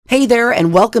Hey there,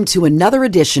 and welcome to another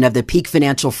edition of the Peak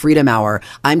Financial Freedom Hour.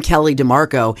 I'm Kelly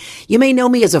DeMarco. You may know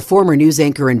me as a former news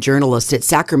anchor and journalist at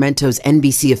Sacramento's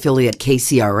NBC affiliate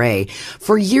KCRA.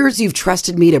 For years, you've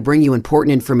trusted me to bring you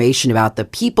important information about the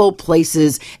people,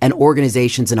 places, and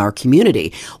organizations in our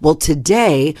community. Well,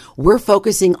 today, we're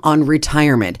focusing on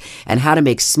retirement and how to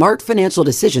make smart financial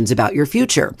decisions about your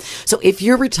future. So if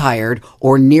you're retired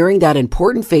or nearing that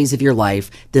important phase of your life,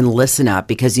 then listen up,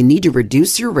 because you need to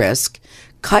reduce your risk,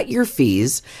 cut your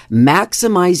fees,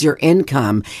 maximize your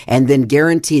income, and then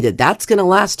guarantee that that's going to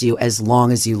last you as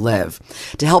long as you live.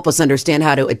 To help us understand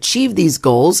how to achieve these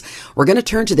goals, we're going to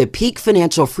turn to the Peak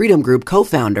Financial Freedom Group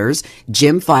co-founders,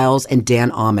 Jim Files and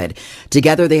Dan Ahmed.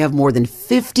 Together, they have more than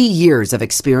 50 years of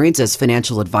experience as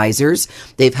financial advisors.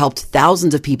 They've helped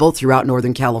thousands of people throughout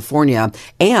Northern California,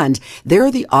 and they're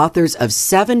the authors of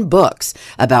 7 books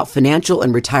about financial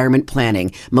and retirement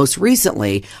planning. Most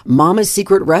recently, Mama's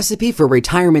Secret Recipe for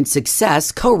Retirement Success,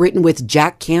 co-written with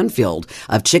Jack Canfield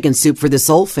of Chicken Soup for the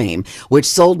Soul fame, which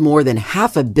sold more than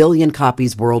 500 million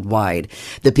copies worldwide.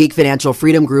 The Peak Financial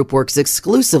Freedom Group works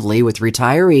exclusively with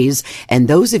retirees and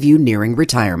those of you nearing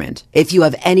retirement. If you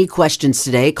have any questions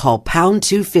today, call pound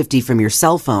 250 from your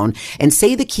cell phone and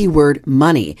say the keyword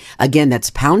money. Again, that's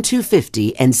pound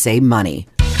 250 and say money.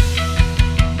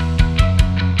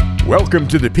 Welcome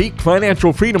to the Peak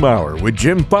Financial Freedom Hour with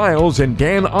Jim Files and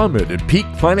Dan Ahmed at Peak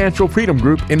Financial Freedom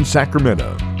Group in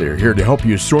Sacramento. They're here to help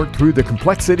you sort through the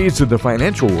complexities of the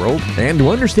financial world and to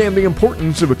understand the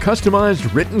importance of a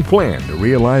customized written plan to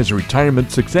realize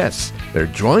retirement success. They're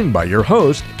joined by your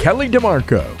host, Kelly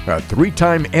DeMarco, a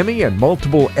 3-time Emmy and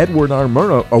multiple Edward R.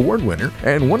 Murrow Award winner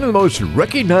and one of the most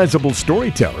recognizable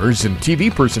storytellers and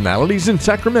TV personalities in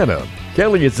Sacramento.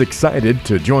 Kelly is excited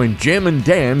to join Jim and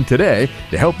Dan today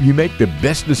to help you make the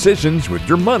best decisions with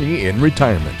your money in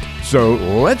retirement. So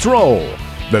let's roll.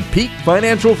 The Peak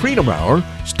Financial Freedom Hour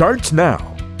starts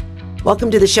now. Welcome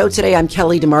to the show today. I'm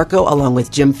Kelly DeMarco along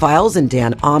with Jim Files and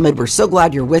Dan Ahmed. We're so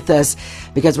glad you're with us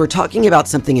because we're talking about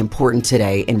something important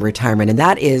today in retirement, and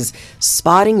that is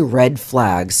spotting red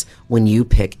flags when you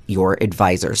pick your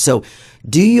advisor. So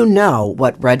do you know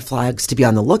what red flags to be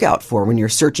on the lookout for when you're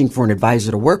searching for an advisor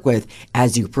to work with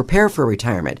as you prepare for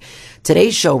retirement?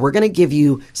 Today's show, we're going to give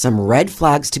you some red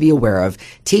flags to be aware of,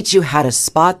 teach you how to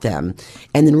spot them,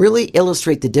 and then really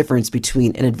illustrate the difference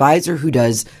between an advisor who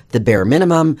does the bare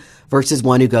minimum versus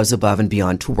one who goes above and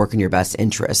beyond to work in your best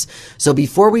interests. So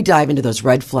before we dive into those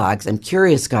red flags, I'm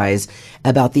curious, guys,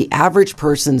 about the average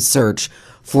person's search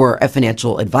for a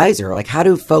financial advisor. Like, how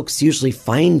do folks usually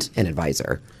find an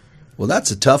advisor? Well,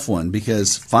 that's a tough one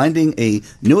because finding a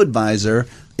new advisor,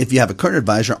 if you have a current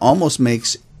advisor, almost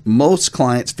makes most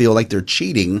clients feel like they're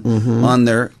cheating on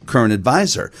their current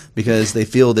advisor because they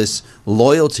feel this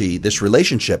loyalty, this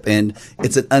relationship. And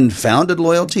it's an unfounded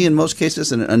loyalty in most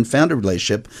cases and an unfounded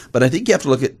relationship. But I think you have to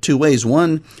look at 2 ways.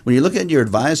 One, when you look at your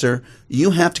advisor,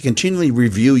 you have to continually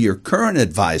review your current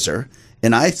advisor.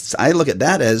 And I look at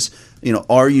that as,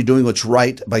 are you doing what's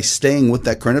right by staying with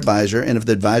that current advisor? And if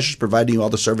the advisor is providing you all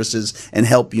the services and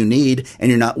help you need and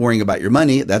you're not worrying about your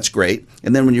money, that's great.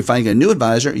 And then when you're finding a new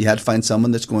advisor, you have to find someone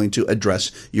that's going to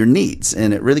address your needs.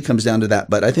 And it really comes down to that.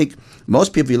 But I think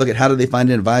most people, if you look at how do they find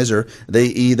an advisor, they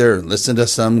either listen to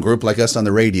some group like us on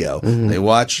the radio, they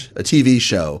watch a TV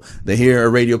show, they hear a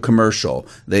radio commercial,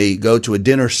 they go to a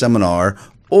dinner seminar,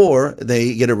 or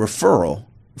they get a referral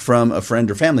from a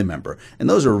friend or family member. And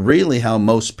those are really how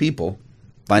most people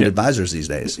find advisors these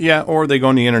days. Yeah, or they go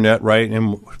on the internet, right?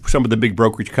 And some of the big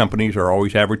brokerage companies are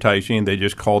always advertising. They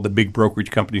just call the big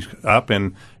brokerage companies up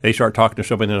and they start talking to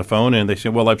somebody on the phone and they say,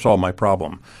 well, I've solved my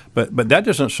problem. But that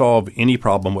doesn't solve any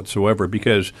problem whatsoever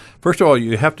because, first of all,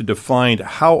 you have to define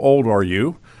how old are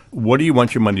you? What do you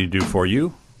want your money to do for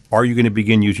you? Are you going to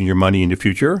begin using your money in the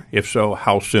future? If so,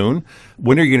 how soon?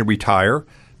 When are you going to retire?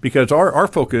 Because our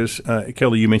focus,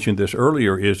 Kelly, you mentioned this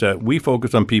earlier, is that we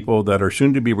focus on people that are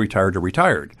soon to be retired or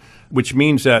retired, which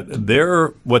means that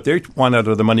what they want out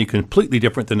of the money completely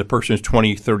different than the person who's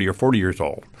 20, 30, or 40 years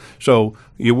old. So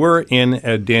you were in,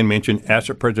 as Dan mentioned,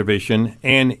 asset preservation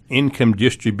and income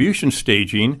distribution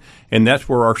staging, and that's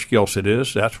where our skill set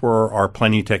is. That's where our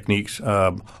planning techniques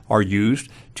are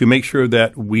used to make sure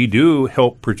that we do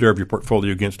help preserve your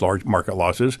portfolio against large market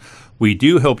losses. We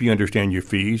do help you understand your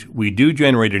fees. We do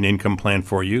generate an income plan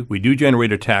for you. We do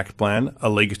generate a tax plan, a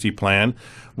legacy plan.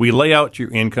 We lay out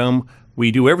your income.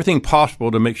 We do everything possible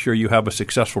to make sure you have a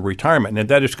successful retirement. And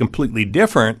that is completely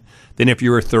different than if you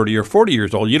were 30 or 40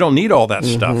 years old. You don't need all that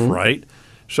stuff, right?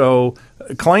 So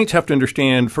clients have to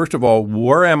understand, first of all,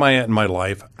 where am I at in my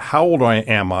life? How old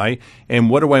am I? And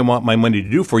what do I want my money to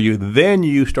do for you? Then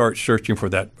you start searching for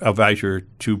that advisor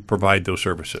to provide those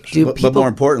services. But more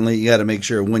importantly, you got to make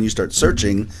sure when you start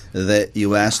searching that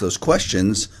you ask those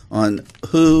questions on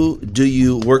who do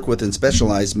you work with and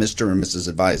specialize, Mr. or Mrs.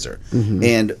 Advisor,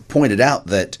 and point it out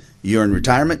that you're in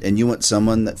retirement and you want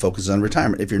someone that focuses on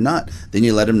retirement. If you're not, then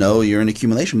you let them know you're in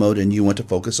accumulation mode and you want to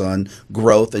focus on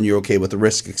growth and you're okay with the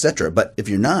risk, etc. But if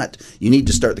you're not, you need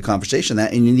to start the conversation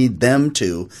that, and you need them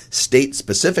to state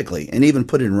specifically and even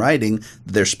put in writing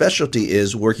their specialty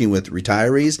is working with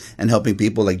retirees and helping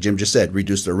people, like Jim just said,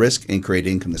 reduce their risk and create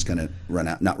income that's going to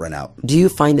not run out. Do you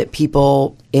find that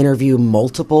people interview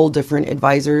multiple different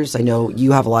advisors? I know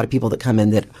you have a lot of people that come in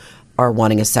that are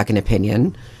wanting a second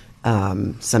opinion.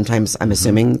 Sometimes I'm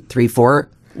assuming 3, 4.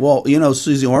 Well,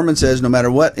 Susie Orman says no matter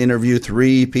what, interview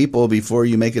 3 people before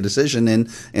you make a decision.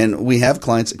 And we have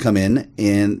clients that come in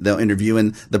and they'll interview.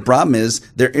 And the problem is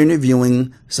they're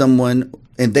interviewing someone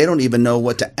and they don't even know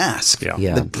what to ask.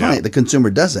 The client, the consumer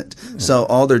doesn't. So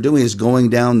all they're doing is going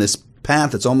down this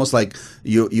path. It's almost like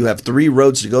you have 3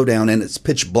 roads to go down and it's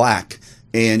pitch black.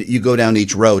 And you go down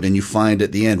each road and you find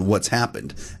at the end what's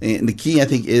happened. And the key, I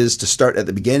think, is to start at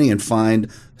the beginning and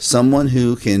find someone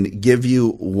who can give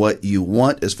you what you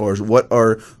want as far as what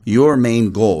are your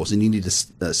main goals. And you need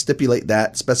to stipulate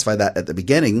that, specify that at the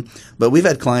beginning. But we've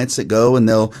had clients that go and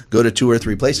they'll go to 2 or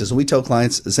 3 places. And we tell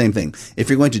clients the same thing. If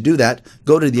you're going to do that,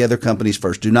 go to the other companies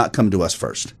first. Do not come to us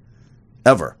first,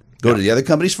 ever. Go to the other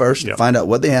companies first, find out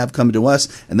what they have, come to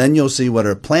us, and then you'll see what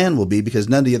our plan will be because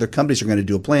none of the other companies are going to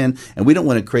do a plan, and we don't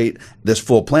want to create this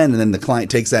full plan, and then the client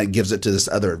takes that and gives it to this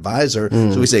other advisor.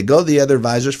 So we say, go to the other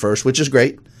advisors first, which is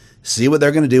great. See what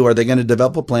they're going to do. Are they going to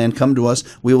develop a plan? Come to us.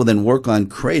 We will then work on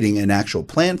creating an actual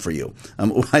plan for you. I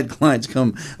had clients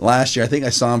come last year. I think I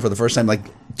saw them for the first time like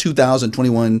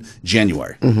 2021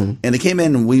 January. And they came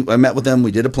in and I met with them. We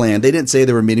did a plan. They didn't say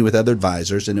they were meeting with other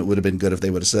advisors, and it would have been good if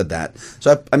they would have said that.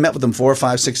 So I met with them 4,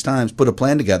 5, 6 times, put a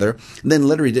plan together, and then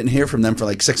literally didn't hear from them for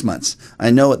like 6 months.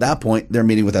 I know at that point they're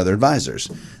meeting with other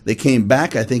advisors. They came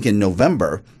back, I think, in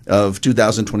November of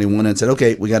 2021 and said,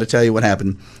 okay, we got to tell you what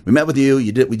happened. We met with you.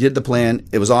 We did the plan.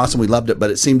 It was awesome. We loved it,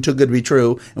 but it seemed too good to be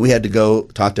true, and we had to go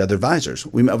talk to other advisors.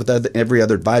 We met with every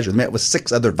other advisor. We met with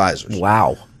 6 other advisors.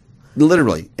 Wow.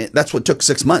 Literally. That's what took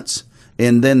 6 months.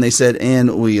 And then they said,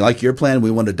 and we like your plan.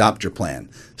 We want to adopt your plan.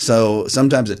 So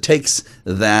sometimes it takes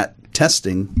that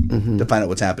testing to find out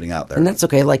what's happening out there. And that's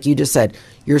okay. Like you just said,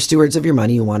 you're stewards of your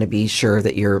money. You want to be sure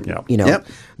that you're,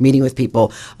 meeting with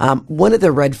people. One of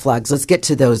the red flags, let's get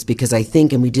to those because I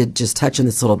think, and we did just touch on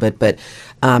this a little bit, but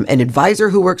an advisor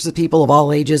who works with people of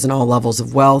all ages and all levels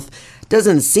of wealth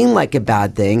doesn't seem like a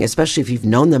bad thing, especially if you've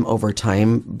known them over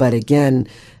time. But again,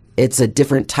 it's a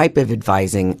different type of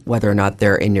advising, whether or not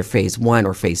they're in your phase 1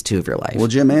 or phase 2 of your life. Well,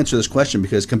 Jim, answer this question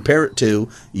because compare it to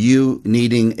you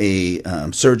needing a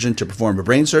surgeon to perform a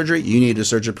brain surgery. You need a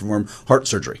surgeon to perform heart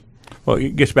surgery. Well,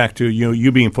 it gets back to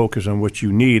you being focused on what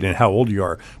you need and how old you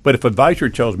are. But if an advisor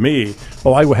tells me,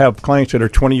 I will have clients that are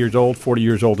 20 years old, 40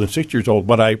 years old, and 60 years old,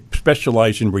 but I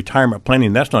specialize in retirement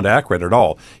planning, that's not accurate at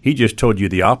all. He just told you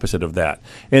the opposite of that.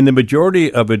 And the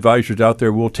majority of advisors out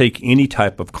there will take any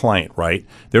type of client, right?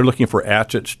 They're looking for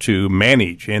assets to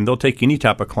manage, and they'll take any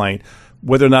type of client,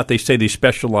 whether or not they say they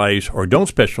specialize or don't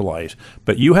specialize.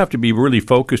 But you have to be really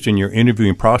focused in your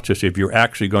interviewing process if you're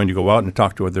actually going to go out and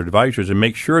talk to other advisors and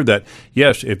make sure that,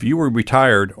 yes, if you were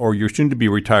retired or you're soon to be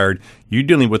retired, you're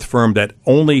dealing with a firm that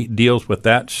only deals with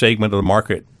that segment of the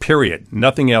market, period,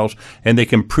 nothing else. And they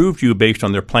can prove to you based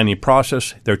on their planning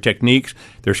process, their techniques,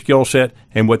 their skill set,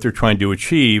 and what they're trying to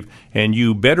achieve. And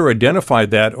you better identify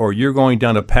that or you're going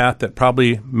down a path that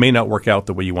probably may not work out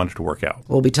the way you want it to work out.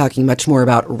 We'll be talking much more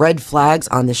about red flags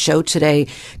on the show today.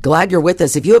 Glad you're with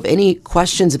us. If you have any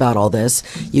questions about all this,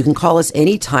 you can call us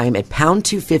anytime at pound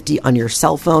 250 on your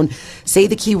cell phone. Say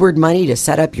the keyword money to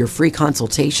set up your free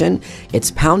consultation.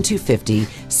 It's pound 250.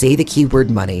 Say the keyword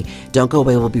money. Don't go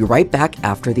away. We'll be right back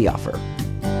after the offer.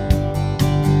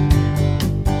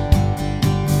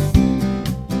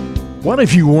 What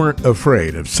if you weren't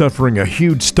afraid of suffering a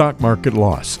huge stock market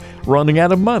loss, running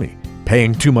out of money,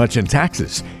 paying too much in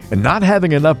taxes, and not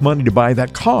having enough money to buy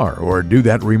that car or do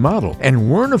that remodel, and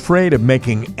weren't afraid of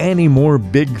making any more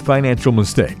big financial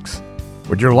mistakes?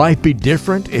 Would your life be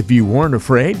different if you weren't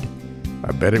afraid?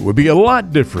 I bet it would be a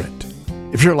lot different.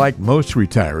 If you're like most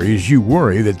retirees, you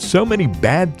worry that so many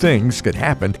bad things could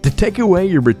happen to take away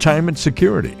your retirement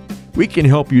security. We can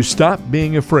help you stop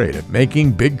being afraid of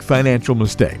making big financial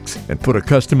mistakes and put a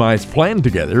customized plan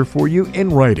together for you in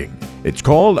writing. It's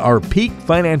called our Peak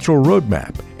Financial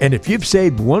Roadmap, And if you've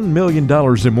saved $1 million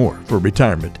or more for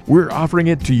retirement, we're offering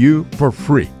it to you for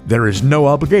free. There is no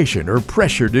obligation or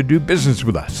pressure to do business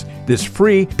with us. This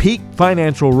free Peak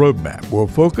Financial Roadmap will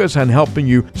focus on helping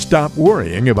you stop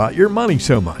worrying about your money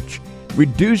so much.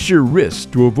 Reduce your risk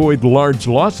to avoid large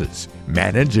losses,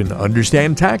 manage and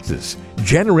understand taxes,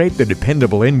 generate the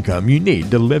dependable income you need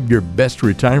to live your best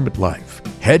retirement life,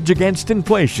 hedge against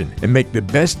inflation, and make the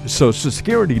best Social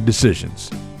Security decisions.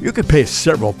 You could pay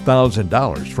several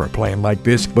 $1,000s for a plan like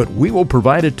this, but we will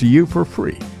provide it to you for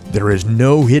free. There is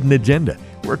no hidden agenda.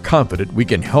 We're confident we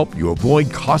can help you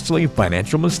avoid costly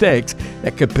financial mistakes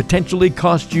that could potentially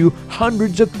cost you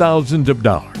hundreds of thousands of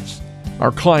dollars.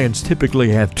 Our clients typically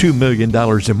have $2 million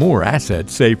or more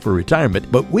assets saved for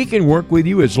retirement, but we can work with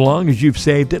you as long as you've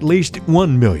saved at least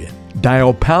 $1 million.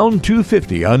 Dial pound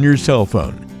 250 on your cell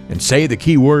phone and say the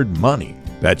keyword money.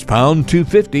 That's pound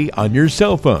 250 on your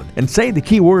cell phone and say the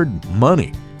keyword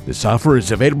money. This offer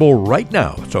is available right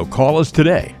now, so call us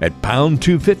today at pound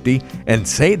 250 and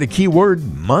say the keyword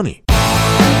money.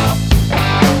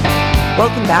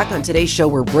 Welcome back. On today's show,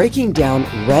 we're breaking down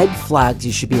red flags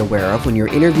you should be aware of when you're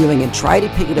interviewing and try to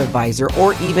pick an advisor,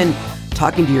 or even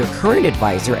talking to your current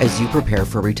advisor as you prepare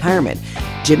for retirement.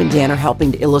 Jim and Dan are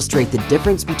helping to illustrate the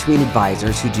difference between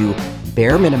advisors who do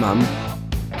bare minimum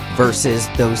versus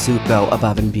those who go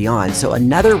above and beyond. So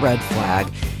another red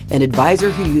flag, an advisor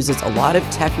who uses a lot of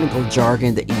technical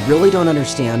jargon that you really don't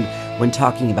understand when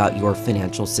talking about your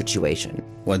financial situation.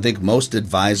 Well, I think most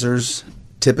advisors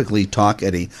typically talk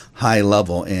at a high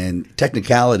level, and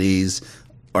technicalities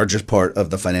are just part of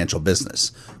the financial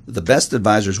business. The best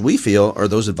advisors, we feel, are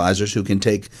those advisors who can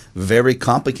take very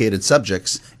complicated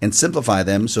subjects and simplify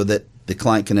them so that the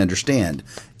client can understand,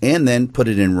 and then put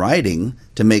it in writing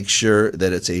to make sure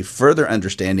that it's a further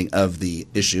understanding of the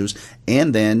issues,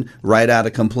 and then write out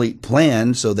a complete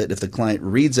plan so that if the client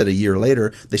reads it a year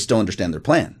later, they still understand their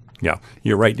plan. Yeah,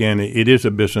 you're right, Dan. It is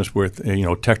a business with,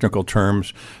 technical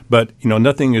terms, but,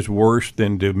 nothing is worse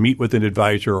than to meet with an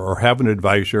advisor or have an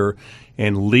advisor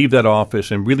and leave that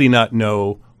office and really not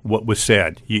know what was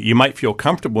said. You might feel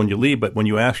comfortable when you leave, but when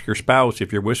you ask your spouse,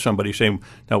 if you're with somebody, saying,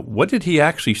 now, what did he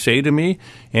actually say to me?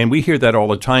 And we hear that all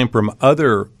the time from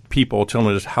other people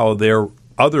telling us how their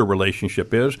other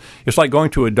relationship is. It's like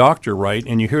going to a doctor, right?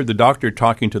 And you hear the doctor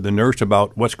talking to the nurse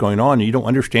about what's going on, and you don't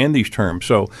understand these terms.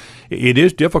 So it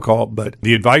is difficult, but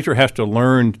the advisor has to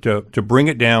learn to bring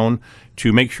it down,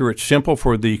 to make sure it's simple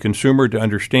for the consumer to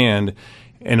understand.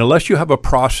 And unless you have a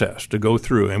process to go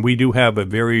through, and we do have a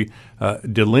very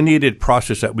delineated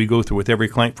process that we go through with every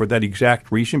client for that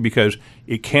exact reason, because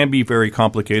it can be very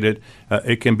complicated.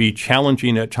 It can be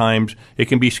challenging at times. It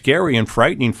can be scary and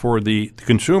frightening for the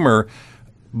consumer.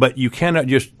 But you cannot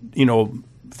just,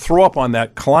 throw up on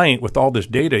that client with all this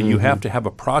data. Mm-hmm. You have to have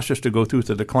a process to go through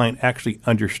so the client actually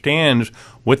understands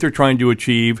what they're trying to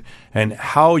achieve and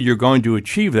how you're going to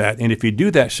achieve that. And if you do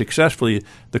that successfully,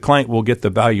 the client will get the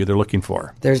value they're looking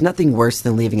for. There's nothing worse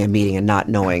than leaving a meeting and not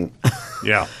knowing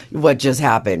what just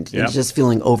happened. Yeah. You're just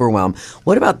feeling overwhelmed.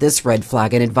 What about this red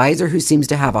flag? An advisor who seems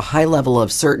to have a high level of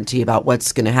certainty about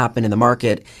what's going to happen in the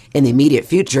market in the immediate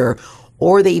future,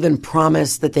 or they even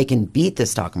promise that they can beat the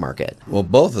stock market. Well,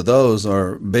 both of those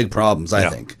are big problems, I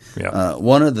think. Yeah.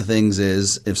 One of the things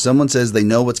is if someone says they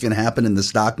know what's going to happen in the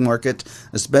stock market,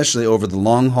 especially over the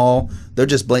long haul, they're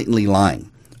just blatantly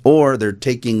lying. Or they're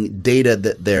taking data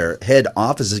that their head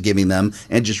office is giving them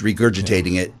and just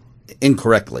regurgitating it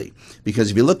incorrectly. Because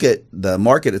if you look at the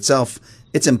market itself,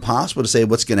 it's impossible to say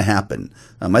what's going to happen.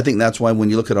 I think that's why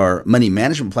when you look at our money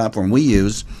management platform we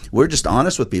use, we're just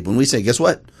honest with people. And we say, guess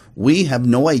what? We have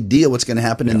no idea what's going to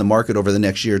happen in the market over the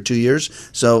next year or 2 years.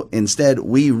 So instead,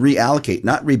 we reallocate,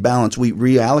 not rebalance, we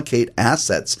reallocate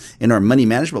assets in our money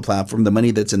management platform, the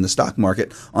money that's in the stock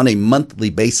market, on a monthly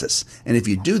basis. And if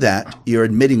you do that, you're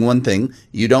admitting one thing.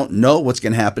 You don't know what's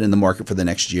going to happen in the market for the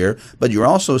next year, but you're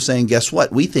also saying, guess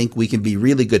what? We think we can be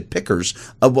really good pickers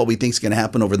of what we think is going to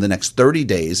happen over the next 30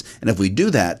 days. And if we do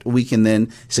that, we can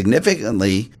then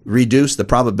significantly reduce the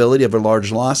probability of a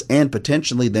large loss and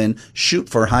potentially then shoot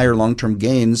for higher long-term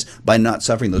gains by not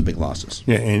suffering those big losses.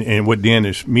 Yeah, and what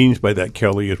Dan means by that,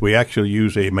 Kelly, is we actually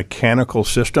use a mechanical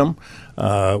system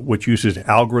which uses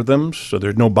algorithms, so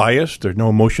there's no bias, there's no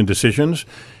emotion decisions.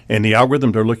 And the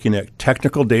algorithms are looking at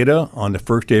technical data on the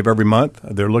first day of every month.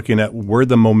 They're looking at where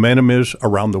the momentum is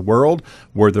around the world,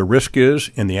 where the risk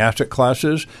is in the asset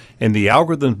classes. And the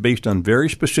algorithms based on very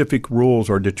specific rules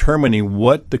are determining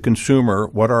what the consumer,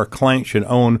 what our client should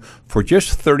own for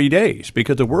just 30 days,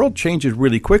 because the world changes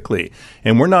really quickly.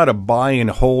 And we're not a buy and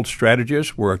hold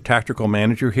strategist. We're a tactical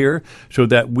manager here, so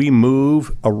that we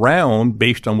move around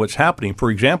based on what's happening.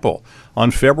 For example, on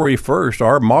February 1st,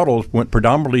 our models went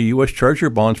predominantly U.S. Treasury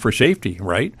bonds for safety,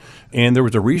 right? And there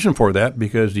was a reason for that,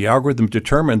 because the algorithm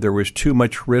determined there was too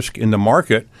much risk in the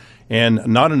market and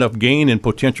not enough gain in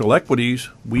potential equities.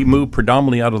 We moved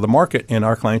predominantly out of the market, and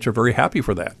our clients are very happy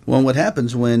for that. Well, what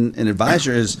happens when an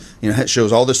advisor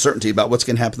shows all this certainty about what's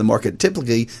going to happen in the market?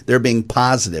 Typically, they're being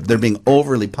positive. They're being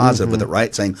overly positive with it,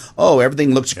 right? Saying, "Oh,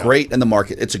 everything looks great in the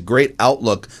market. It's a great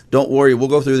outlook. Don't worry, we'll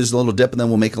go through this little dip, and then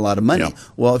we'll make a lot of money."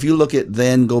 Well, if you look at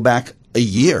go back a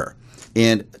year,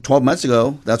 and 12 months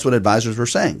ago, that's what advisors were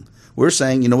saying. We're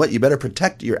saying, you know what, you better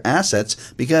protect your assets,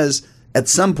 because at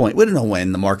some point, we don't know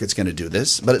when the market's going to do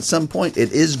this, but at some point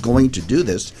it is going to do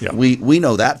this. Yeah. We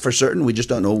know that for certain. We just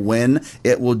don't know when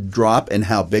it will drop and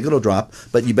how big it'll drop,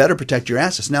 but you better protect your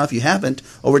assets. Now, if you haven't,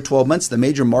 over 12 months, the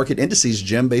major market indices,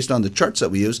 Jim, based on the charts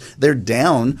that we use, they're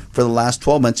down for the last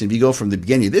 12 months. If you go from the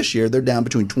beginning of this year, they're down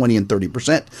between 20 and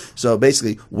 30%. So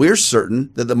basically, we're certain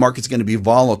that the market's going to be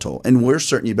volatile, and we're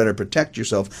certain you better protect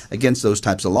yourself against those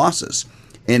types of losses.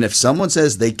 And if someone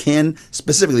says they can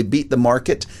specifically beat the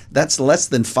market, that's less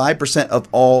than 5% of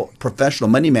all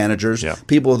professional money managers,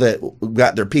 people that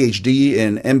got their PhD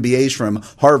and MBAs from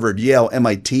Harvard, Yale,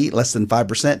 MIT, less than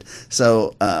 5%.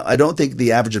 So I don't think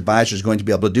the average advisor is going to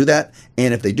be able to do that.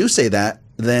 And if they do say that,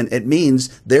 then it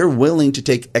means they're willing to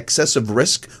take excessive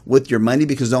risk with your money,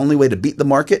 because the only way to beat the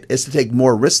market is to take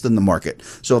more risk than the market.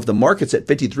 So if the market's at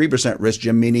 53% risk,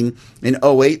 Jim, meaning in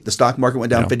 2008, the stock market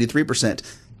went down 53%,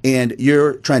 and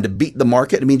you're trying to beat the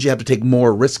market, it means you have to take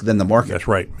more risk than the market. That's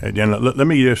right. And let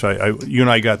me just, you and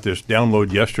I got this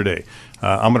download yesterday.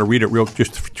 I'm going to read it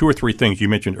just 2 or 3 things you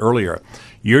mentioned earlier.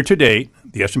 Year to date,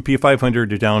 the S&P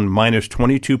 500 is down minus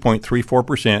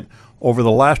 22.34%. Over the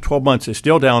last 12 months, it's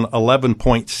still down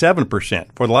 11.7%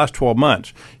 for the last 12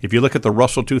 months. If you look at the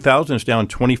Russell 2000, it's down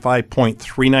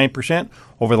 25.39%.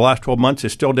 Over the last 12 months,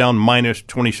 it's still down minus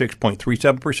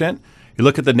 26.37%. You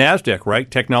look at the NASDAQ,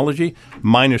 right? Technology,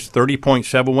 minus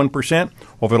 30.71%.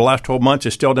 Over the last 12 months,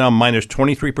 it's still down minus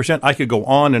 23%. I could go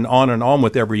on and on and on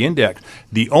with every index.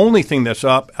 The only thing that's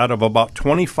up out of about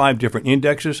 25 different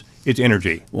indexes is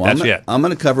energy. Well, that's it. I'm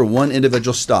going to cover one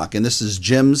individual stock, and this is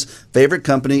Jim's favorite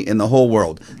company in the whole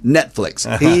world, Netflix.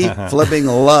 He flipping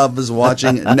loves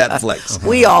watching Netflix.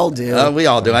 We all do. We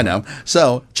all do, I know.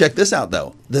 So check this out,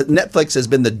 though. The Netflix has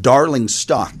been the darling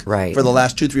stock for the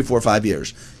last 2, 3, 4, 5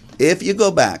 years. If you go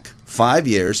back 5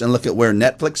 years and look at where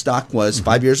Netflix stock was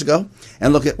 5 years ago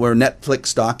and look at where Netflix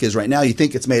stock is right now, you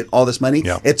think it's made all this money?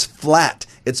 Yeah. It's flat.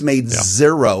 It's made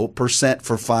 0%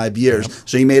 for 5 years. Yep.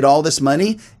 So you made all this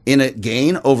money in a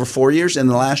gain over 4 years. And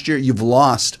the last year, you've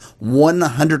lost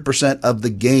 100% of the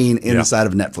gain inside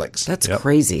of Netflix. That's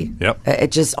crazy. Yep.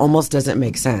 It just almost doesn't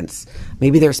make sense.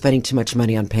 Maybe they're spending too much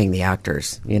money on paying the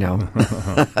actors, you know.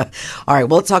 All right,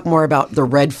 we'll talk more about the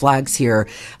red flags here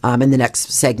in the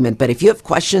next segment. But if you have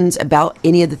questions about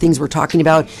any of the things we're talking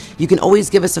about, you can always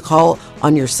give us a call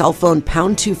on your cell phone,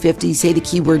 pound 250, say the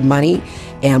keyword money,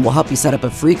 and we'll help you set up a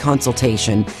free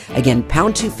consultation. Again,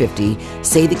 pound 250,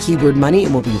 say the keyword money,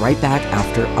 and we'll be right back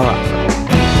after our offer.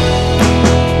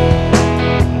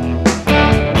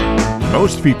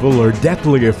 Most people are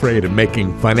deathly afraid of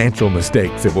making financial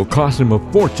mistakes that will cost them a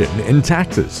fortune in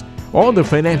taxes. All the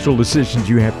financial decisions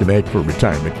you have to make for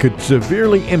retirement could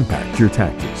severely impact your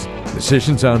taxes.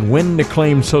 Decisions on when to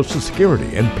claim Social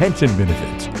Security and pension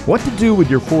benefits, what to do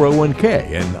with your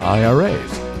 401k and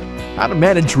IRAs, how to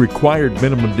manage required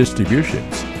minimum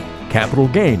distributions, capital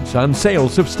gains on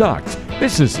sales of stocks,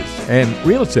 businesses, and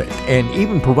real estate, and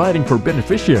even providing for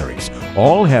beneficiaries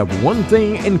all have one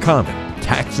thing in common: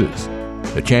 taxes.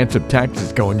 The chance of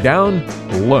taxes going down,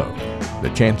 low.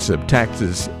 The chance of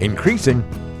taxes increasing,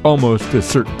 almost a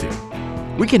certainty.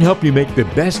 We can help you make the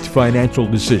best financial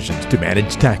decisions to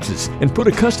manage taxes and put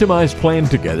a customized plan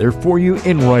together for you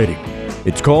in writing.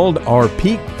 It's called our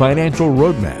Peak Financial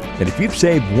Roadmap, and if you've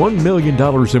saved $1 million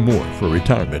or more for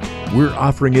retirement, we're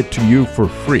offering it to you for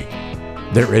free.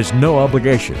 There is no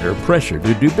obligation or pressure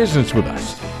to do business with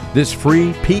us. This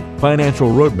free Peak Financial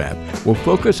Roadmap will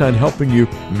focus on helping you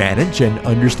manage and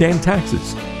understand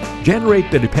taxes, generate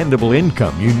the dependable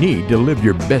income you need to live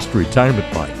your best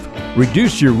retirement life,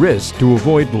 reduce your risk to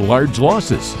avoid large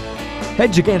losses,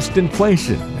 hedge against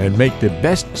inflation, and make the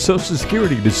best Social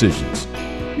Security decisions.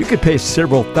 You could pay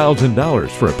several $1,000s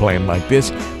for a plan like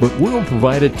this, but we'll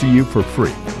provide it to you for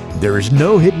free. There is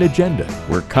no hidden agenda.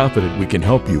 We're confident we can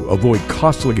help you avoid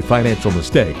costly financial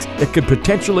mistakes that could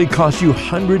potentially cost you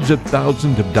hundreds of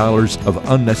thousands of dollars of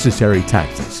unnecessary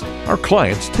taxes. Our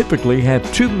clients typically have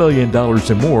 $2 million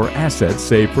or more assets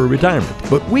saved for retirement,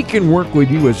 but we can work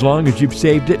with you as long as you've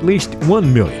saved at least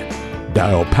 $1 million.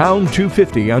 Dial pound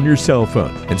 250 on your cell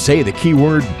phone and say the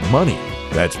keyword money.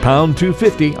 That's pound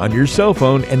 250 on your cell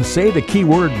phone and say the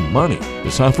keyword money.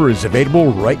 This offer is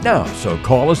available right now, so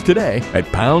call us today at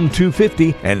pound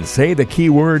 250 and say the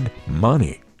keyword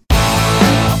money.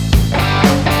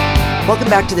 Welcome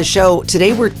back to the show.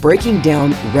 Today we're breaking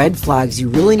down red flags you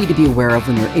really need to be aware of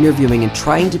when you're interviewing and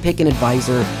trying to pick an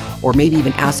advisor, or maybe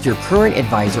even ask your current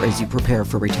advisor as you prepare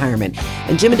for retirement.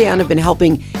 And Jim and Dan have been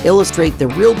helping illustrate the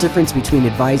real difference between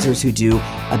advisors who do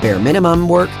a bare minimum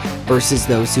work versus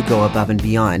those who go above and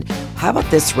beyond. How about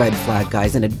this red flag,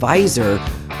 guys? An advisor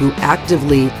who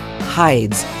actively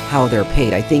hides how they're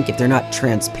paid. I think if they're not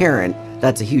transparent,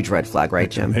 that's a huge red flag,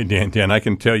 right, Jim? Hey, Dan, I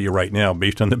can tell you right now,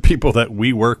 based on the people that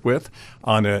we work with,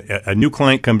 on a new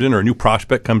client comes in or a new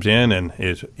prospect comes in and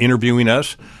is interviewing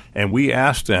us, and we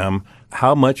ask them,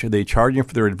 how much are they charging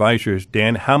for their advisors?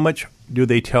 Dan, how much do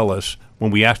they tell us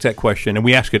when we ask that question? And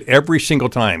we ask it every single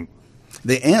time.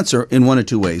 They answer in one of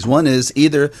two ways. One is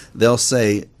either they'll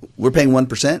say, we're paying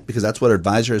 1% because that's what our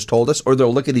advisor has told us, or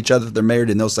they'll look at each other if they're married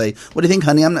and they'll say, what do you think,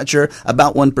 honey? I'm not sure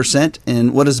about 1%.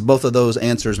 And what does both of those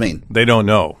answers mean? They don't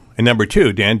know. And number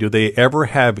two, Dan, do they ever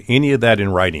have any of that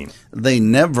in writing? They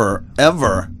never,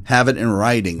 ever have it in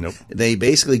writing. Nope. They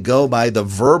basically go by the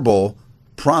verbal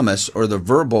promise or the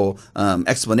verbal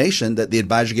explanation that the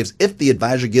advisor gives, if the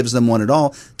advisor gives them one at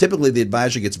all. Typically, the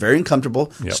advisor gets very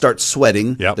uncomfortable, starts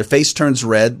sweating, their face turns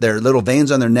red, their little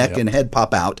veins on their neck and head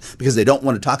pop out because they don't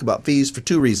want to talk about fees for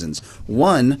two reasons.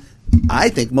 One, I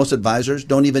think most advisors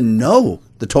don't even know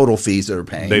the total fees they're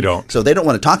paying. They don't. So they don't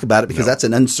want to talk about it because that's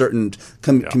an uncertain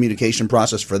communication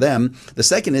process for them. The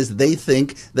second is they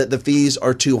think that the fees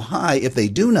are too high if they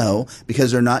do know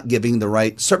because they're not giving the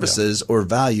right services or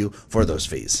value for those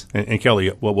fees. And Kelly,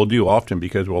 what we'll do often,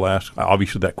 because we'll ask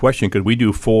obviously that question, because we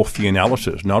do full fee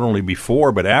analysis, not only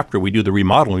before but after we do the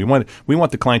remodeling. We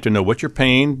want the client to know what you're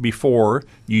paying before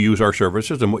you use our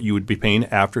services and what you would be paying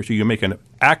after, so you make an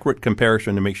accurate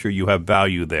comparison to make sure you have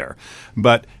value there.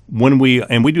 But when we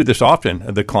do this often,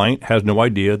 the client has no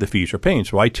idea the fees are paying.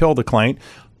 So I tell the client,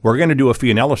 we're going to do a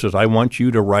fee analysis. I want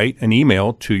you to write an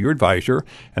email to your advisor,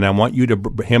 and I want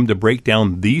him to break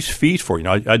down these fees for you.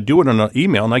 Now, I do it on an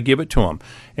email, and I give it to him.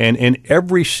 And in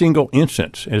every single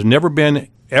instance, has never been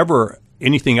ever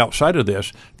anything outside of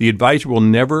this, the advisor will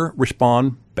never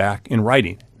respond back in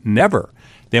writing. Never.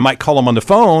 They might call them on the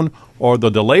phone or they'll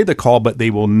delay the call, but they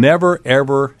will never,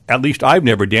 ever, at least I've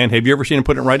never, Dan, have you ever seen them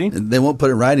put it in writing? They won't put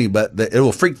it in writing, but it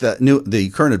will freak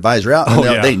the current advisor out.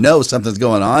 They know something's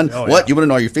going on. What? You want to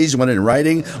know all your fees? You want it in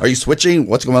writing? Are you switching?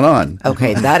 What's going on?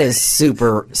 Okay, that is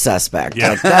super suspect.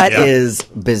 Like, that is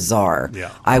bizarre.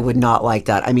 Yeah. I would not like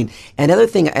that. I mean, another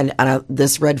thing, and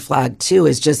this red flag too,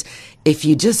 is just if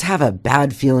you just have a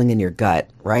bad feeling in your gut,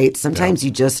 right? Sometimes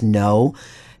you just know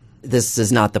this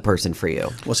is not the person for you.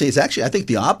 Well, see, it's actually, I think,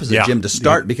 the opposite, Jim, to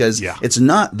start, because it's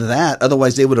not that.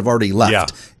 Otherwise, they would have already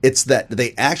left. It's that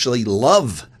they actually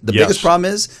love. The biggest problem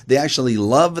is they actually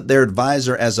love their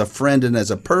advisor as a friend and as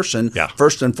a person,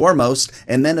 first and foremost,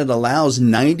 and then it allows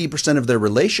 90% of their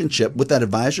relationship with that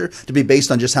advisor to be based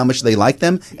on just how much they like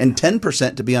them, and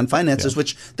 10% to be on finances,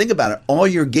 which, think about it, all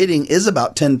you're getting is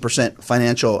about 10%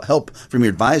 financial help from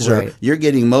your advisor. Right. You're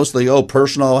getting mostly,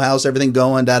 personal, how's everything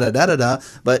going, da-da-da-da-da,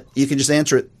 but you can just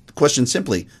answer it. Question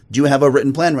simply, do you have a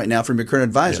written plan right now from your current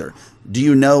advisor? Do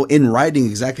you know in writing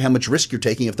exactly how much risk you're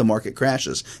taking if the market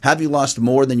crashes? Have you lost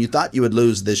more than you thought you would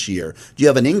lose this year? Do you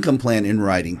have an income plan in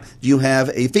writing? Do you have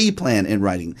a fee plan in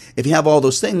writing? If you have all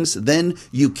those things, then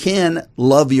you can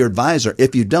love your advisor.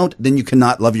 If you don't, then you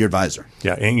cannot love your advisor.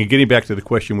 Yeah, and getting back to the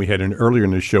question we had earlier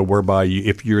in the show, whereby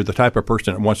if you're the type of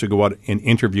person that wants to go out and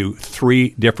interview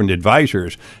 3 different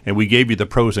advisors, and we gave you the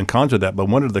pros and cons of that, but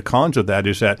one of the cons of that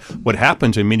is that what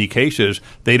happens in many cases,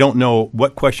 they don't know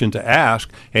what question to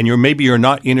ask, and maybe you're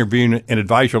not interviewing an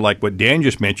advisor like what Dan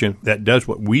just mentioned that does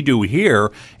what we do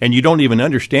here, and you don't even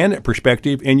understand that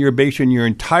perspective, and you're basing your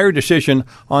entire decision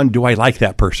on, do I like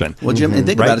that person? Well, Jim, and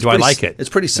think about it. Do I like it? It's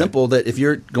pretty simple that if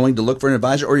you're going to look for an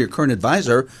advisor or your current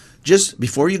advisor, just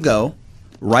before you go,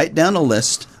 write down a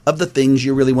list of the things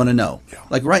you really want to know. Yeah.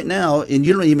 Like right now, and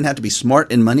you don't even have to be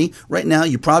smart in money. Right now,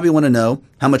 you probably want to know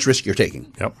how much risk you're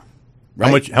taking. Yep.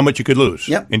 Right? How much you could lose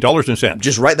in dollars and cents.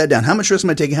 Just write that down. How much risk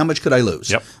am I taking? How much could I lose?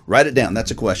 Yep. Write it down.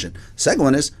 That's a question. Second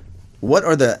one is, what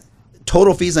are the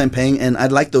total fees I'm paying? And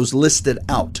I'd like those listed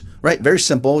out. Right. Very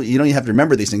simple. You don't even have to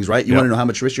remember these things, right? You want to know how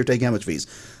much risk you're taking, how much fees.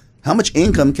 How much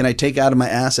income can I take out of my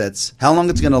assets? How long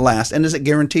it's going to last? And is it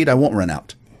guaranteed I won't run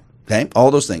out? Okay.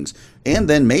 All those things. And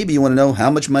then maybe you want to know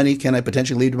how much money can I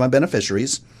potentially leave to my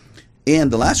beneficiaries?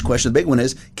 And the last question, the big one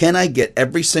is, can I get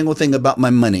every single thing about my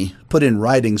money put in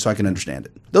writing so I can understand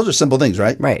it? Those are simple things,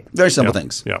 right? Right. Very simple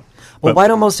things. Yeah. Well, why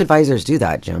don't most advisors do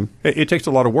that, Jim? It takes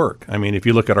a lot of work. I mean, if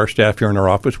you look at our staff here in our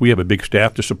office, we have a big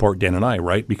staff to support Dan and I,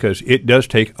 right? Because it does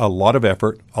take a lot of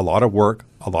effort, a lot of work,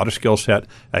 a lot of skill set,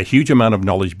 a huge amount of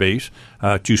knowledge base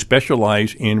to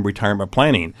specialize in retirement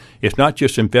planning. It's not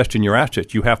just invest in your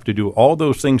assets. You have to do all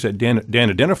those things that Dan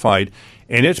identified,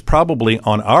 and it's probably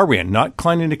on our end, not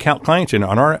client account clients, and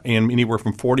on our end, anywhere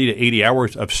from 40 to 80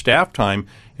 hours of staff time,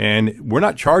 and we're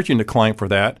not charging the client for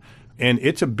that. And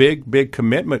it's a big, big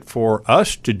commitment for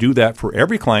us to do that for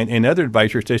every client. And other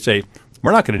advisors, they say,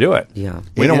 we're not going to do it. Yeah.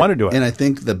 We don't want to do it. And I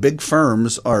think the big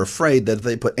firms are afraid that if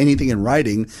they put anything in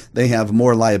writing, they have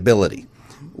more liability.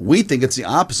 We think it's the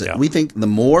opposite. Yeah. We think the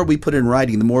more we put in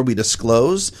writing, the more we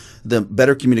disclose, the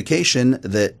better communication,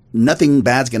 that nothing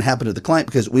bad's going to happen to the client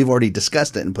because we've already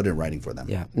discussed it and put it in writing for them.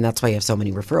 Yeah, and that's why you have so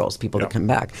many referrals, people that come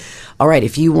back. All right,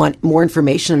 if you want more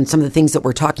information on some of the things that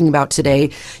we're talking about today,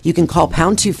 you can call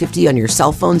pound 250 on your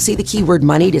cell phone, say the keyword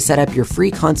money to set up your free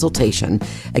consultation.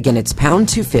 Again, it's pound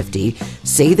 250,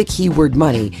 say the keyword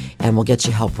money, and we'll get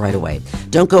you help right away.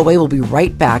 Don't go away, we'll be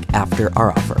right back after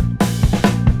our offer.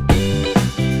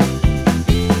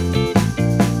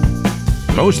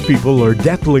 Most people are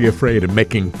deathly afraid of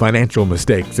making financial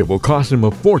mistakes that will cost them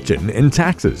a fortune in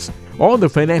taxes. All the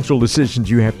financial decisions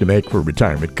you have to make for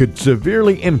retirement could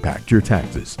severely impact your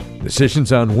taxes.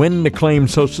 Decisions on when to claim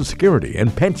Social Security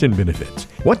and pension benefits,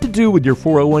 what to do with your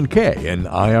 401k and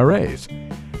IRAs,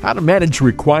 how to manage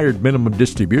required minimum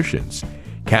distributions,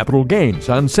 capital gains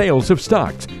on sales of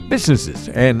stocks, businesses,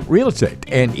 and real estate,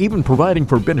 and even providing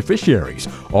for beneficiaries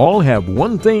all have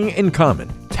one thing in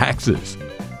common: taxes.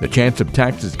 The chance of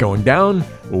taxes going down?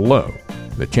 Low.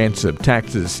 The chance of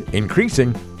taxes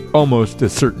increasing? Almost a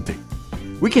certainty.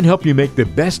 We can help you make the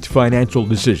best financial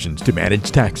decisions to manage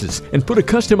taxes and put a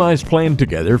customized plan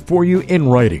together for you in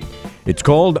writing. It's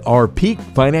called our Peak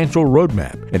Financial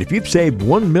Roadmap, and if you've saved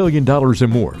 $1 million or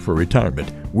more for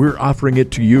retirement, we're offering it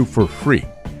to you for free.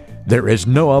 There is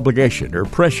no obligation or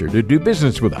pressure to do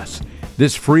business with us.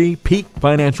 This free Peak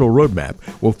Financial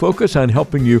Roadmap will focus on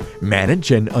helping you manage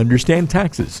and understand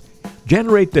taxes,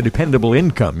 generate the dependable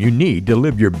income you need to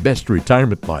live your best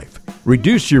retirement life,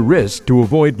 reduce your risk to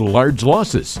avoid large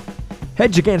losses,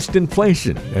 hedge against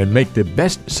inflation, and make the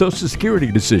best Social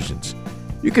Security decisions.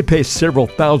 You could pay several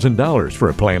 $1,000s for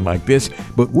a plan like this,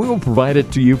 but we will provide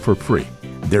it to you for free.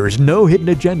 There is no hidden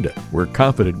agenda. We're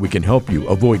confident we can help you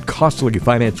avoid costly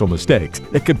financial mistakes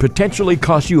that could potentially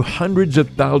cost you hundreds of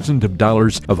thousands of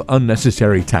dollars of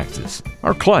unnecessary taxes.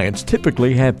 Our clients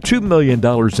typically have $2 million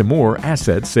or more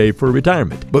assets saved for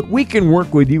retirement, but we can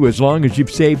work with you as long as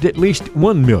you've saved at least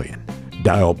 $1 million.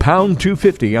 Dial pound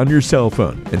 250 on your cell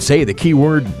phone and say the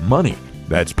keyword money.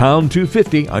 That's pound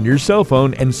 250 on your cell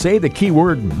phone and say the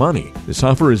keyword money. This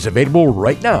offer is available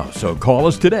right now, so call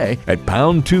us today at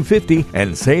pound 250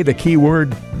 and say the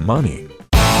keyword money.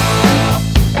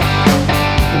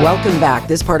 Welcome back.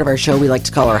 This part of our show we like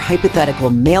to call our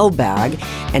hypothetical mailbag.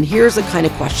 And here's a kind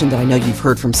of question that I know you've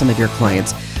heard from some of your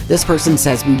clients. This person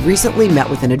says, we recently met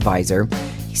with an advisor.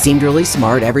 He seemed really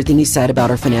smart. Everything he said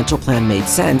about our financial plan made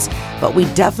sense, but we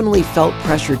definitely felt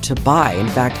pressured to buy. In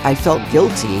fact, I felt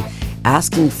guilty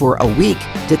asking for a week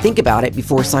to think about it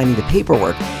before signing the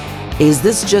paperwork. Is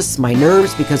this just my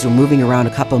nerves because we're moving around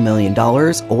a couple $1 million,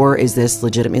 or is this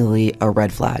legitimately a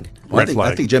red flag? Well,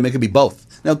 I think, Jim, it could be both.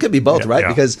 No, it could be both, right? Yeah.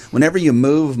 Because whenever you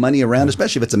move money around,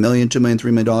 especially if it's $1 million, $2 million,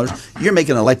 $3 million, you're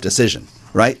making a life decision,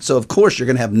 right? So, of course, you're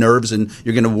going to have nerves and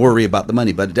you're going to worry about the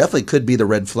money, but it definitely could be the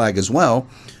red flag as well.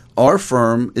 Our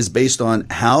firm is based on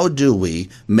how do we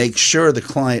make sure the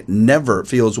client never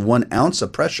feels 1 ounce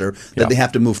of pressure that they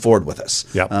have to move forward with us.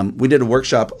 We did a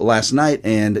workshop last night,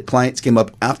 and clients came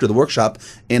up after the workshop,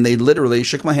 and they literally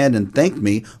shook my hand and thanked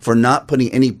me for not putting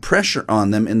any pressure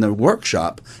on them in the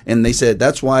workshop. And they said,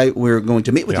 that's why we're going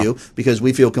to meet with you, because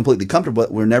we feel completely comfortable.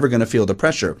 We're never going to feel the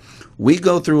pressure. We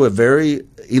go through a very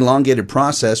elongated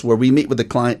process where we meet with the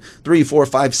client 3, 4,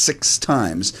 5, 6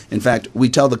 times. In fact, we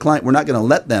tell the client we're not going to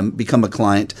let them them become a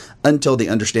client until they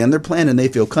understand their plan and they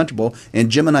feel comfortable. And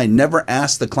Jim and I never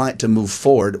ask the client to move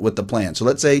forward with the plan. So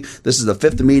let's say this is the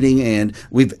 5th meeting and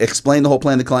we've explained the whole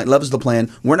plan. The client loves the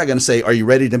plan. We're not going to say, are you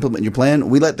ready to implement your plan?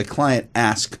 We let the client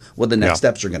ask what the next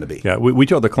steps are going to be. Yeah, we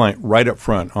tell the client right up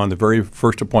front on the very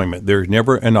first appointment, there's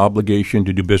never an obligation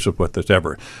to do business with us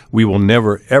ever. We will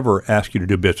never, ever ask you to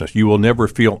do business. You will never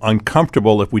feel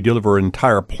uncomfortable if we deliver an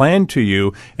entire plan to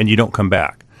you and you don't come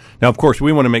back. Now, of course,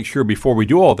 we want to make sure before we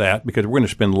do all that, because we're going to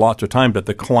spend lots of time, that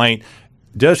the client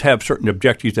does have certain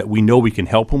objectives that we know we can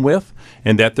help them with,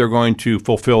 and that they're going to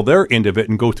fulfill their end of it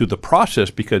and go through the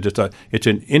process, because it's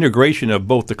an integration of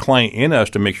both the client and us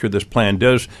to make sure this plan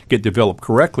does get developed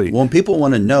correctly. Well, when people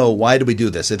want to know, why do we do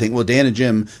this? They think, well, Dan and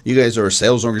Jim, you guys are a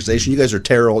sales organization. You guys are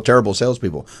terrible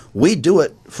salespeople. We do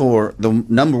it for the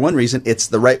number one reason, it's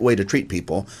the right way to treat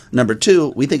people. Number two,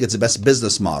 we think it's the best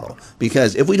business model,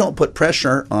 because if we don't put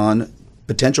pressure on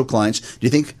potential clients, do you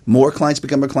think more clients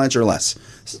become our clients or less?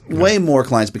 Way more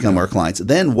clients become our clients.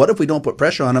 Then what if we don't put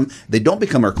pressure on them? They don't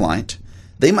become our client.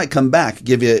 They might come back.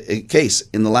 Give you a case.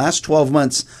 In the last 12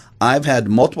 months, I've had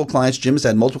multiple clients, Jim's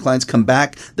had multiple clients come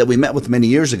back that we met with many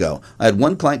years ago. I had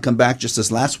one client come back just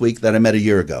this last week that I met a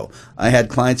year ago. I had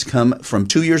clients come from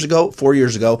 2 years ago, 4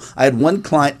 years ago. I had one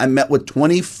client I met with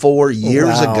 24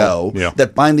 years ago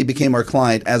that finally became our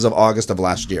client as of August of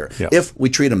last year, if we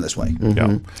treat them this way. Mm-hmm. Yeah.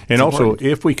 And it's also, important.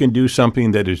 If we can do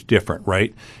something that is different,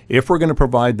 right? If we're going to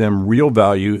provide them real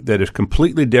value that is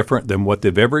completely different than what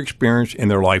they've ever experienced in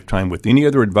their lifetime with any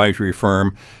other advisory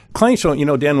firm, clients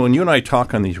don't, Dan, when you and I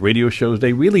talk on these radio shows,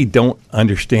 they really don't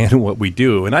understand what we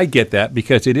do. And I get that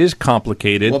because it is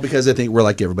complicated. Well, because they think we're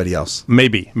like everybody else.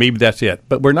 Maybe that's it.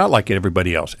 But we're not like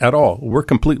everybody else at all. We're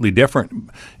completely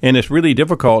different. And it's really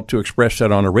difficult to express that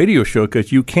on a radio show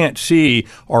because you can't see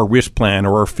our risk plan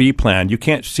or our fee plan. You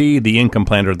can't see the income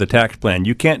plan or the tax plan.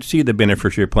 You can't see the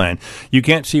beneficiary plan. You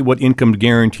can't see what income is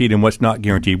guaranteed and what's not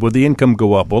guaranteed. Will the income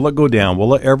go up? Will it go down?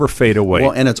 Will it ever fade away?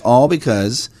 Well, and it's all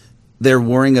because they're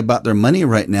worrying about their money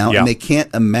right now, and they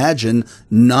can't imagine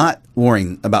not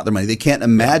worrying about their money. They can't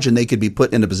imagine they could be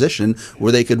put in a position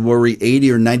where they could worry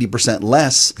 80 or 90%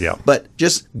 less. But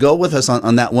just go with us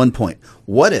on that one point.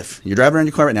 What if you're driving around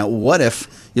your car right now? What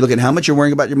if you look at how much you're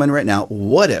worrying about your money right now?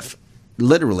 What if,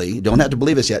 literally, you don't have to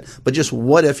believe us yet, but just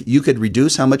what if you could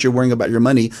reduce how much you're worrying about your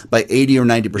money by 80 or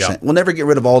 90%? We'll never get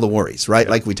rid of all the worries, right?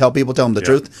 Like we tell them the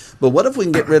truth. But what if we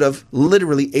can get rid of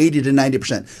literally 80 to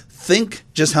 90%? Think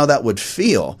just how that would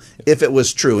feel if it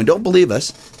was true. And don't believe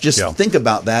us. Just think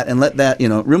about that and let that,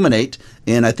 ruminate.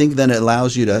 And I think then it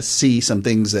allows you to see some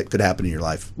things that could happen in your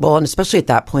life. Well, and especially at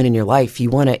that point in your life,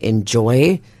 you want to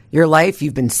enjoy your life.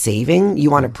 You've been saving. You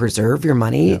want to preserve your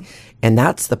money. And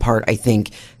that's the part, I think,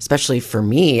 especially for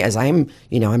me, as I'm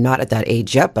not at that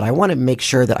age yet, but I want to make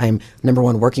sure that I'm, number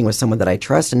one, working with someone that I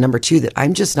trust, and number two, that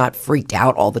I'm just not freaked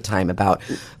out all the time about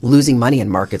losing money in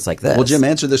markets like this. Well, Jim,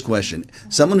 answer this question.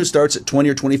 Someone who starts at 20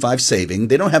 or 25 saving,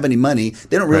 they don't have any money.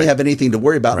 They don't really have anything to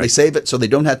worry about. They save it so they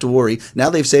don't have to worry. Now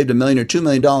they've saved $1 million or $2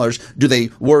 million. Do they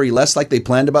worry less like they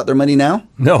planned about their money now?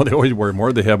 No, they always worry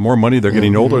more. They have more money. They're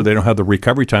getting older. They don't have the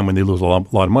recovery time when they lose a lot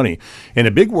of money. And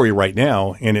a big worry right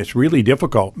now, and it's really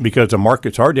difficult because the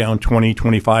markets are down 20,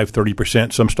 25,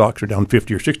 30%. Some stocks are down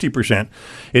 50 or 60%.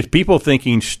 It's people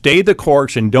thinking stay the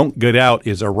course and don't get out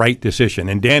is a right decision.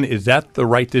 And Dan, is that the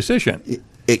right decision?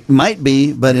 It might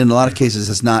be, but in a lot of cases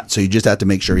it's not. So you just have to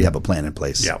make sure you have a plan in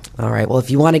place. Yeah. All right. Well, if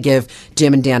you want to give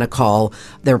Jim and Dan a call,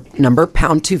 their number,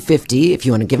 pound 250. If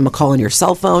you want to give them a call on your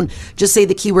cell phone, just say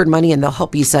the keyword money and they'll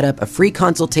help you set up a free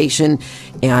consultation.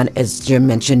 And as Jim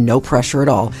mentioned, no pressure at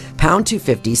all. Pound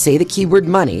 250, say the keyword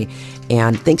money.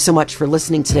 And thanks so much for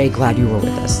listening today. Glad you were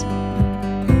with us.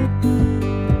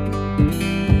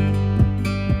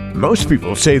 Most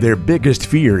people say their biggest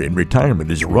fear in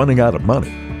retirement is running out of money.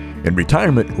 In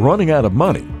retirement, running out of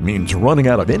money means running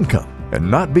out of income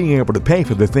and not being able to pay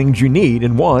for the things you need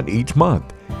and want each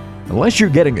month. Unless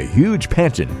you're getting a huge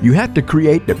pension, you have to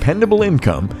create dependable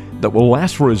income that will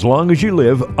last for as long as you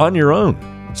live on your own.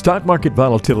 Stock market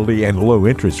volatility and low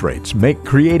interest rates make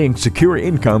creating secure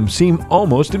income seem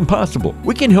almost impossible.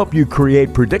 We can help you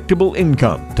create predictable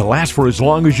income to last for as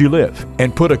long as you live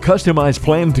and put a customized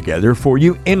plan together for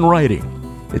you in writing.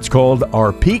 It's called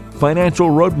our Peak Financial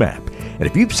Roadmap. And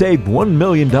if you've saved $1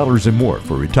 million or more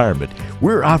for retirement,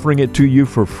 we're offering it to you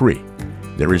for free.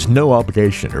 There is no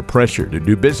obligation or pressure to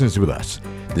do business with us.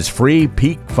 This free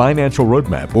Peak Financial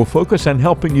Roadmap will focus on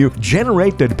helping you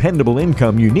generate the dependable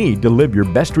income you need to live your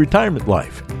best retirement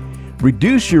life.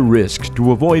 Reduce your risks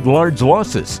to avoid large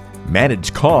losses.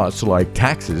 Manage costs like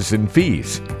taxes and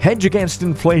fees. Hedge against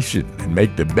inflation and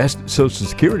make the best Social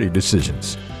Security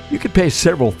decisions. You could pay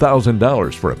several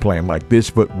 $1,000s for a plan like this,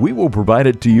 but we will provide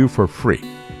it to you for free.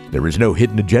 There is no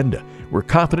hidden agenda. We're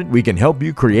confident we can help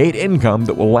you create income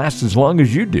that will last as long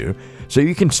as you do, so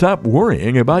you can stop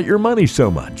worrying about your money so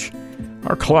much.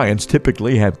 Our clients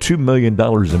typically have $2 million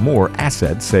or more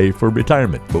assets saved for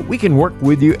retirement, but we can work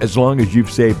with you as long as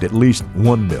you've saved at least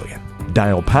 $1 million.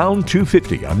 Dial pound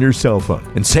 250 on your cell phone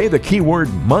and say the keyword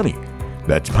money.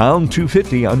 That's pound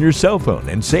 250 on your cell phone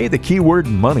and say the keyword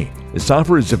money. This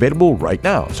offer is available right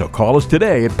now, so call us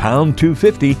today at pound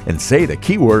 250 and say the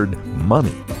keyword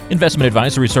money. Investment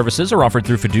advisory services are offered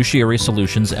through Fiduciary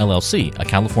Solutions, LLC, a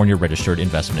California registered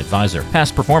investment advisor.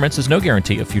 Past performance is no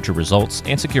guarantee of future results,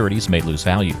 and securities may lose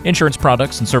value. Insurance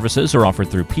products and services are offered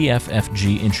through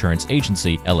PFFG Insurance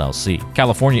Agency, LLC.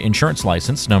 California Insurance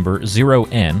License Number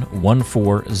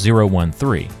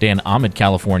 0N14013. Dan Ahmed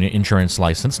California Insurance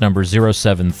License Number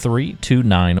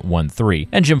 0732913.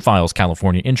 And Jim Files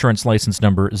California Insurance License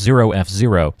Number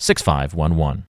 0F06511.